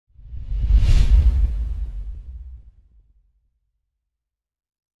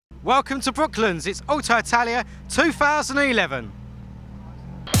Welcome to Brooklands, it's Auto Italia 2011.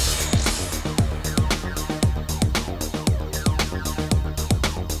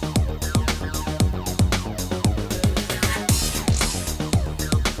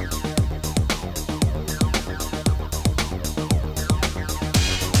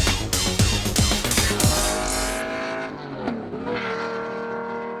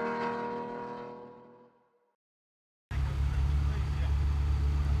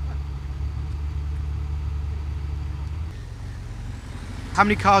 How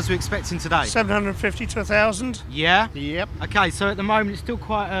many cars are we expecting today? 750 to 1,000. Yeah? Yep. Okay, so at the moment it's still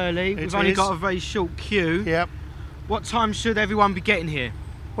quite early. We've only got a very short queue. Yep. What time should everyone be getting here?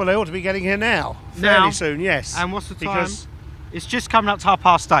 Well, they ought to be getting here now. Fairly soon, yes. And what's the time? It's just coming up to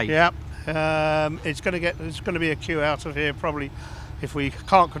 8:30. Yep. It's going to be a queue out of here probably, if we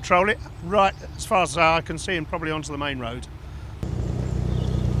can't control it, right as far as I can see, and probably onto the main road.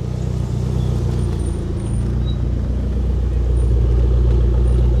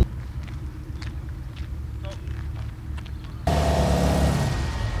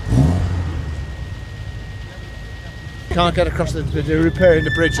 Can't get across they're repairing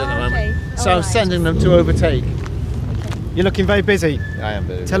the bridge at the moment. So I'm sending them to overtake. You're looking very busy. I am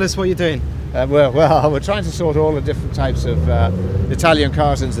busy. Tell us what you're doing. Well, we're trying to sort all the different types of Italian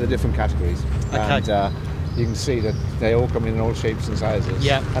cars into the different categories. Okay. And you can see that they all come in all shapes and sizes.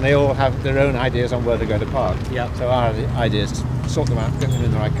 Yeah. And they all have their own ideas on where they're going to park. Yeah. So our idea is to sort them out, get them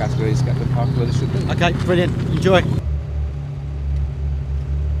in the right categories, get them parked where they should be. Okay, brilliant. Enjoy.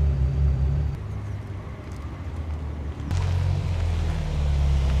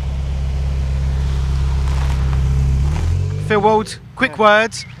 Phil Ward, quick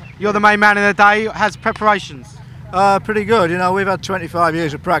words. You're the main man in the day. How's preparations? Pretty good. You know, we've had 25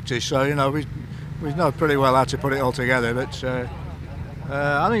 years of practice, so you know we know pretty well how to put it all together. But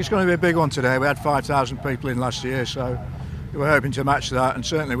I think it's going to be a big one today. We had 5,000 people in last year, so we're hoping to match that. And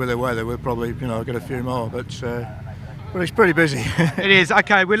certainly with the weather, we'll probably get a few more. But it's pretty busy. It is.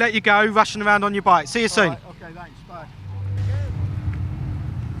 Okay, we'll let you go. Rushing around on your bike. See you soon. Right, okay, thanks. Bye.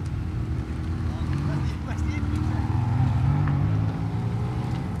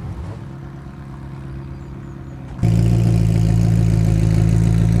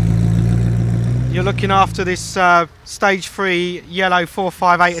 You're looking after this stage 3 yellow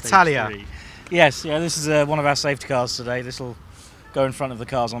 458 Italia. Yes, yeah, this is one of our safety cars today. This will go in front of the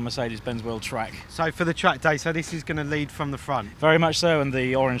cars on Mercedes-Benz World Track. So for the track day, so this is going to lead from the front? Very much so, and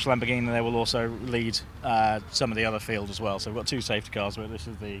the orange Lamborghini there will also lead some of the other field as well. So we've got two safety cars, but this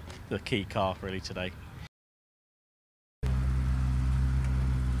is the key car really today.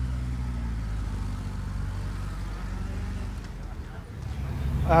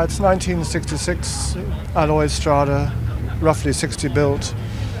 It's 1966, alloy Strada, roughly 60 built.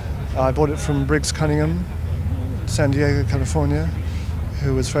 I bought it from Briggs Cunningham, San Diego, California,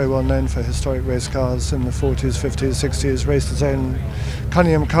 who was very well known for historic race cars in the 40s, 50s, 60s, raced his own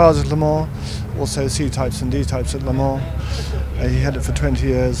Cunningham cars at Le Mans, also C-types and D-types at Le Mans. He had it for 20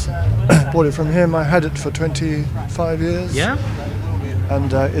 years. Bought it from him, I had it for 25 years. Yeah?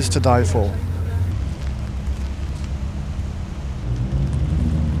 And it's to die for.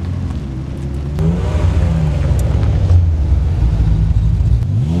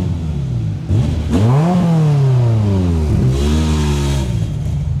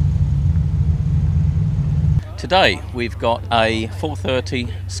 Today we've got a 430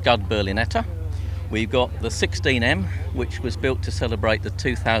 Scud Berlinetta, we've got the 16M, which was built to celebrate the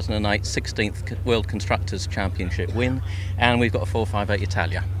 2008 16th World Constructors Championship win, and we've got a 458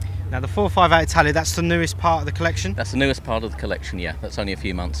 Italia. Now the 458 Italia, that's the newest part of the collection? That's the newest part of the collection, yeah. That's only a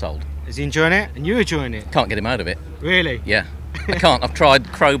few months old. Is he enjoying it? And you enjoying it? Can't get him out of it. Really? Yeah. I can't. I've tried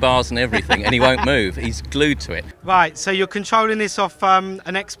crowbars and everything and he won't move. He's glued to it. Right, so you're controlling this off an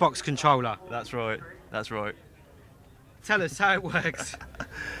Xbox controller? That's right. That's right. Tell us how it works.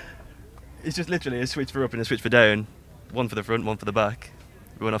 It's just literally a switch for up and a switch for down. One for the front, one for the back.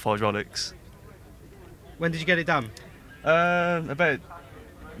 We run off hydraulics. When did you get it done? About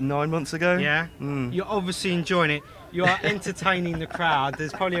 9 months ago. Yeah? Mm. You're obviously enjoying it. You are entertaining the crowd.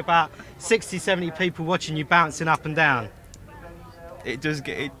 There's probably about 60, 70 people watching you bouncing up and down. It does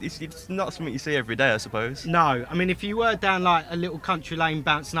get. It's not something you see every day, I suppose. No, I mean if you were down like a little country lane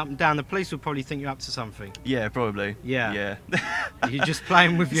bouncing up and down, the police would probably think you're up to something. Yeah, probably. Yeah. Yeah. You're just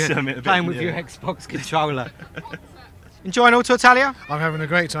playing with your your Xbox controller. Enjoying Auto Italia? I'm having a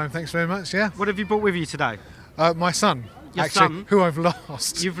great time, thanks very much, yeah. What have you brought with you today? My son. Your actually, son? who I've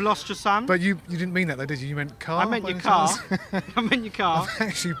lost. You've lost your son? But you didn't mean that though, did you? You meant car? I meant by your any car. chance? I meant your car. I've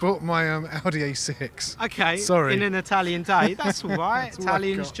actually bought my Audi A6. Okay. Sorry. In an Italian day. That's all right. That's all I've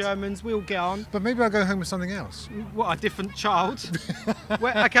Italians, got. Germans, we'll get on. But maybe I'll go home with something else. What, a different child?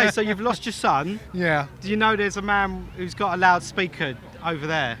 Okay, so you've lost your son. Yeah. Do you know there's a man who's got a loudspeaker over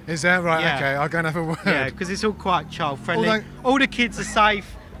there? Is that right? Yeah. Okay, I'll go and have a word. Yeah, because it's all quite child friendly. Although- All the kids are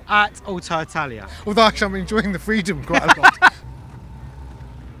safe at Auto Italia. Although actually I'm enjoying the freedom quite a lot.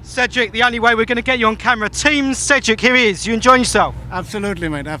 Cedric, the only way we're going to get you on camera. Team Cedric, here he is. You enjoying yourself? Absolutely,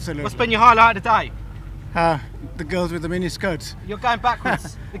 mate, absolutely. What's been your highlight of the day? The girls with the mini skirts. You're going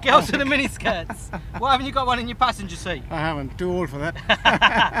backwards. The girls with the mini skirts. Why haven't you got one in your passenger seat? I haven't, too old for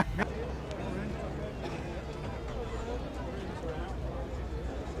that.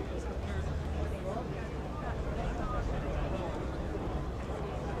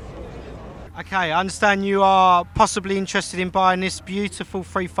 Okay, I understand you are possibly interested in buying this beautiful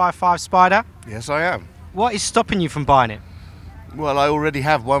 355 Spider. Yes, I am. What is stopping you from buying it? Well, I already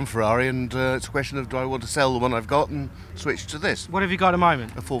have one Ferrari, and it's a question of do I want to sell the one I've got and switch to this? What have you got at the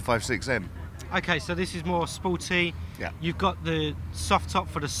moment? A 456M. Okay, so this is more sporty. Yeah. You've got the soft top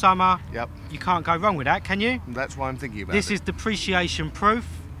for the summer. Yep. You can't go wrong with that, can you? That's why I'm thinking about This it. is depreciation proof.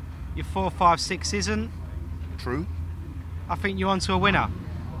 Your 456 isn't. True. I think you're onto a winner.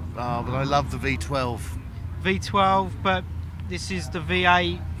 But I love the V12. V12, but this is the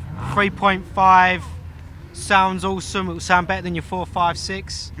V8 3.5. Sounds awesome. It will sound better than your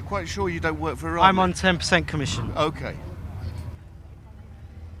 456. You're quite sure you don't work for a I'm on 10% commission. Okay.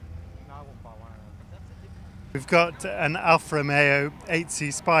 We've got an Alfa Romeo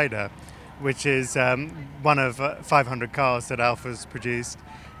 8C Spider, which is one of 500 cars that Alfa's produced.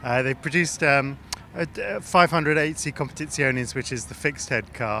 They've produced a 500 8C Competiziones, which is the fixed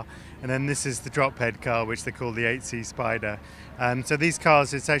head car, and then this is the drop head car, which they call the 8C Spider. So these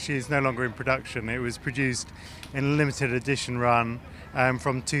cars, it's no longer in production. It was produced in a limited edition run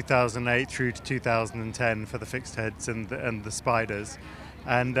from 2008 through to 2010 for the fixed heads and the Spiders.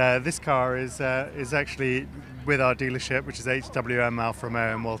 And this car is actually with our dealership, which is HWM Alfa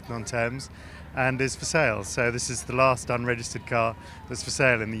Romeo in Walton-on-Thames, and is for sale. So this is the last unregistered car that's for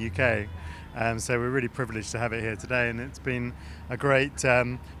sale in the UK. So we're really privileged to have it here today, and it's been a great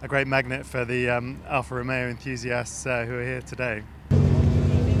magnet for the Alfa Romeo enthusiasts who are here today.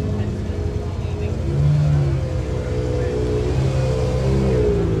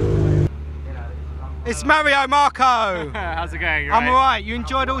 It's Mario Marco! How's it going? I'm alright. You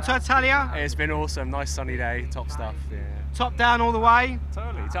enjoyed Auto Italia? It's been awesome. Nice sunny day. Top stuff. Yeah. Top down all the way?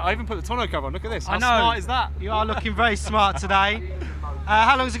 Totally. I even put the tonneau cover on. Look at this. How I know. smart is that? You are looking very smart today.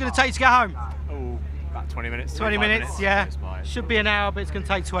 How long is it going to take to get home? Oh, about 20 minutes. 20 minutes, yeah. It's fine. Should be an hour, but it's going to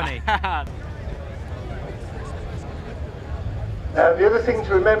take 20. The other thing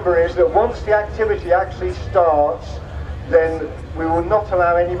to remember is that once the activity actually starts, then we will not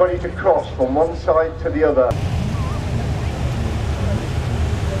allow anybody to cross from one side to the other.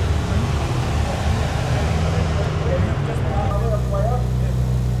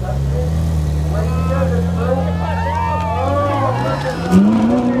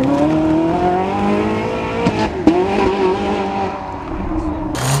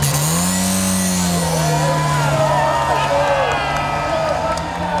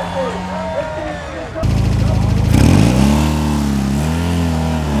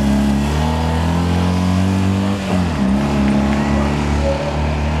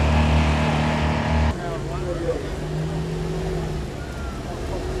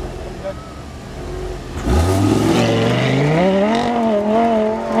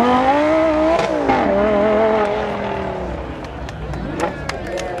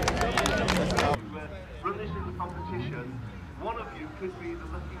 One of you could be the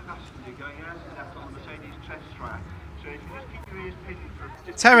lucky passenger going out and left on the Mercedes test track. So if you just keep your ears pinned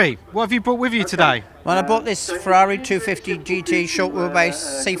for... Terry, what have you brought with you today? Well, I bought this Ferrari 250 GT short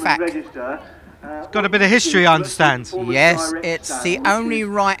wheelbase CFAC. It's got a bit of history, I understand. Yes, it's the only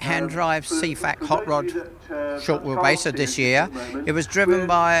right-hand drive CFAC hot rod short wheelbase of this year. It was driven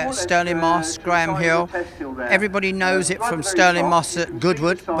by Sterling Moss, Graham Hill. Everybody knows it from Sterling Moss at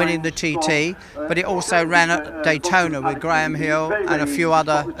Goodwood, winning the TT, but it also ran at Daytona with Graham Hill and a few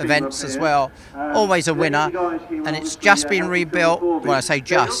other events as well. Always a winner, and it's just been rebuilt, well I say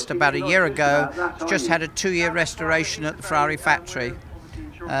just, about a year ago. It's just had a 2-year restoration at the Ferrari factory.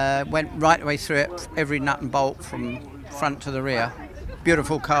 Went right the way through it, every nut and bolt from front to the rear.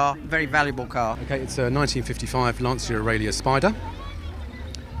 Beautiful car, very valuable car. Okay, it's a 1955 Lancia Aurelia Spider,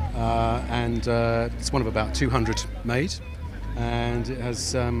 and it's one of about 200 made, and it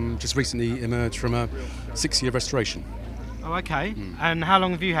has just recently emerged from a 6-year restoration. Oh, okay. And how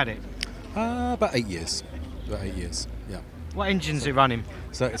long have you had it? About 8 years. About 8 years, yeah. What engine's it running?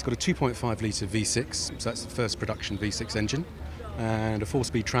 So it's got a 2.5 litre V6, so that's the first production V6 engine, and a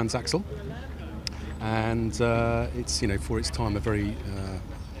 4-speed transaxle. And it's, you know, for its time, a very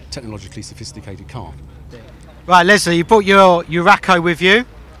technologically sophisticated car. Right, Leslie, you brought your Urraco with you.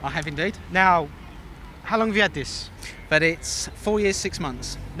 I have indeed. Now, how long have you had this? But it's 4 years, 6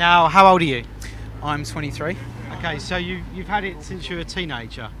 months. Now, how old are you? I'm 23. Okay, so you've had it since you were a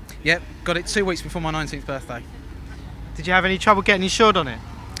teenager? Yep, got it 2 weeks before my 19th birthday. Did you have any trouble getting insured on it?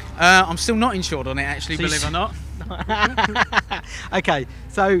 I'm still not insured on it, actually, So believe it or not. Okay,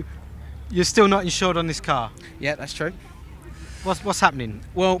 so you're still not insured on this car? Yeah, that's true. What's happening?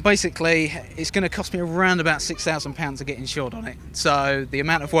 Well, basically, it's going to cost me around about £6,000 to get insured on it. So the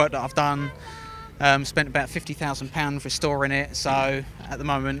amount of work that I've done, spent about £50,000 restoring it. So at the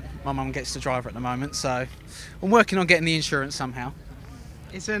moment, my mum gets to drive it at the moment. So I'm working on getting the insurance somehow.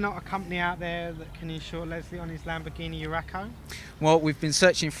 Is there not a company out there that can insure Leslie on his Lamborghini Urraco? Well, we've been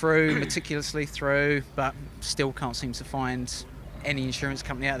searching through, meticulously through, but still can't seem to find any insurance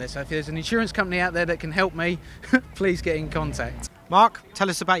company out there. So if there's an insurance company out there that can help me, please get in contact. Mark, tell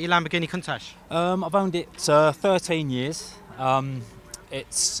us about your Lamborghini Countach. I've owned it 13 years.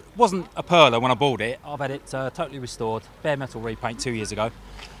 It wasn't a Perla when I bought it. I've had it totally restored, bare metal repaint 2 years ago.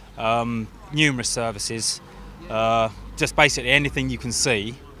 Numerous services. Just basically anything you can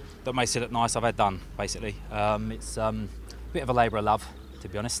see that makes it look nice I've had done, basically. It's a bit of a labour of love, to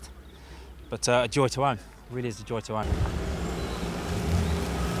be honest. But a joy to own, really is a joy to own.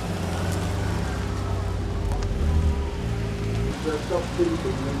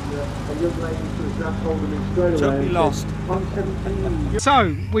 Totally lost.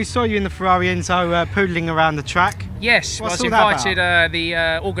 So, we saw you in the Ferrari Enzo poodling around the track. Yes, I What's was all that invited,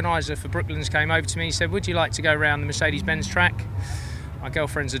 the organiser for Brooklands came over to me and said, would you like to go around the Mercedes-Benz track? My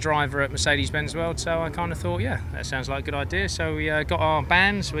girlfriend's a driver at Mercedes-Benz World, so I kind of thought, yeah, that sounds like a good idea. So we got our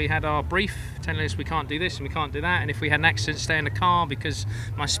bands, we had our brief telling us we can't do this and we can't do that, and if we had an accident, stay in the car because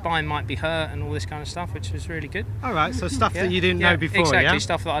my spine might be hurt and all this kind of stuff, which was really good. All right, so stuff that you didn't know before, exactly, yeah?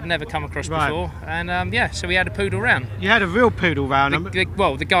 stuff that I'd never come across Right. before. And yeah, so we had a poodle round. You had a real poodle round.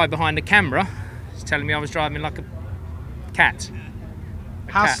 Well, the guy behind the camera is telling me I was driving like a cat.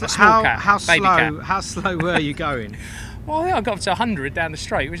 A small cat, baby cat. How slow were you going? Well, I think I got up to 100 down the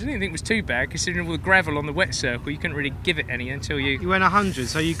straight, which I didn't think was too bad, considering all the gravel on the wet circle. You couldn't really give it any until you... You went 100,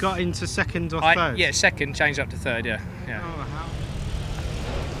 so you got into second or third? Yeah, second, changed up to third, yeah. Oh, how...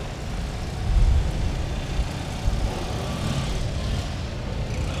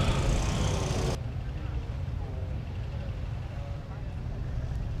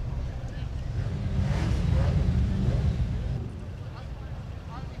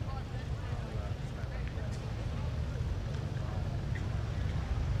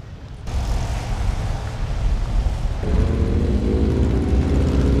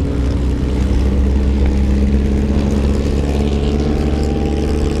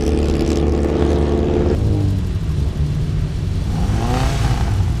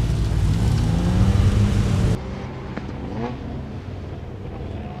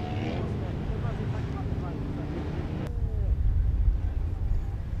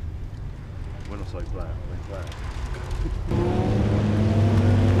 When I say flat, I mean flat.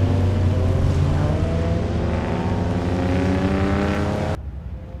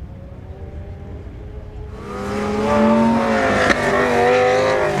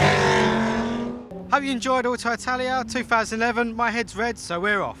 Hope you enjoyed Auto Italia 2011. My head's red, so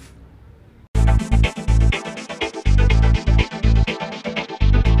we're off.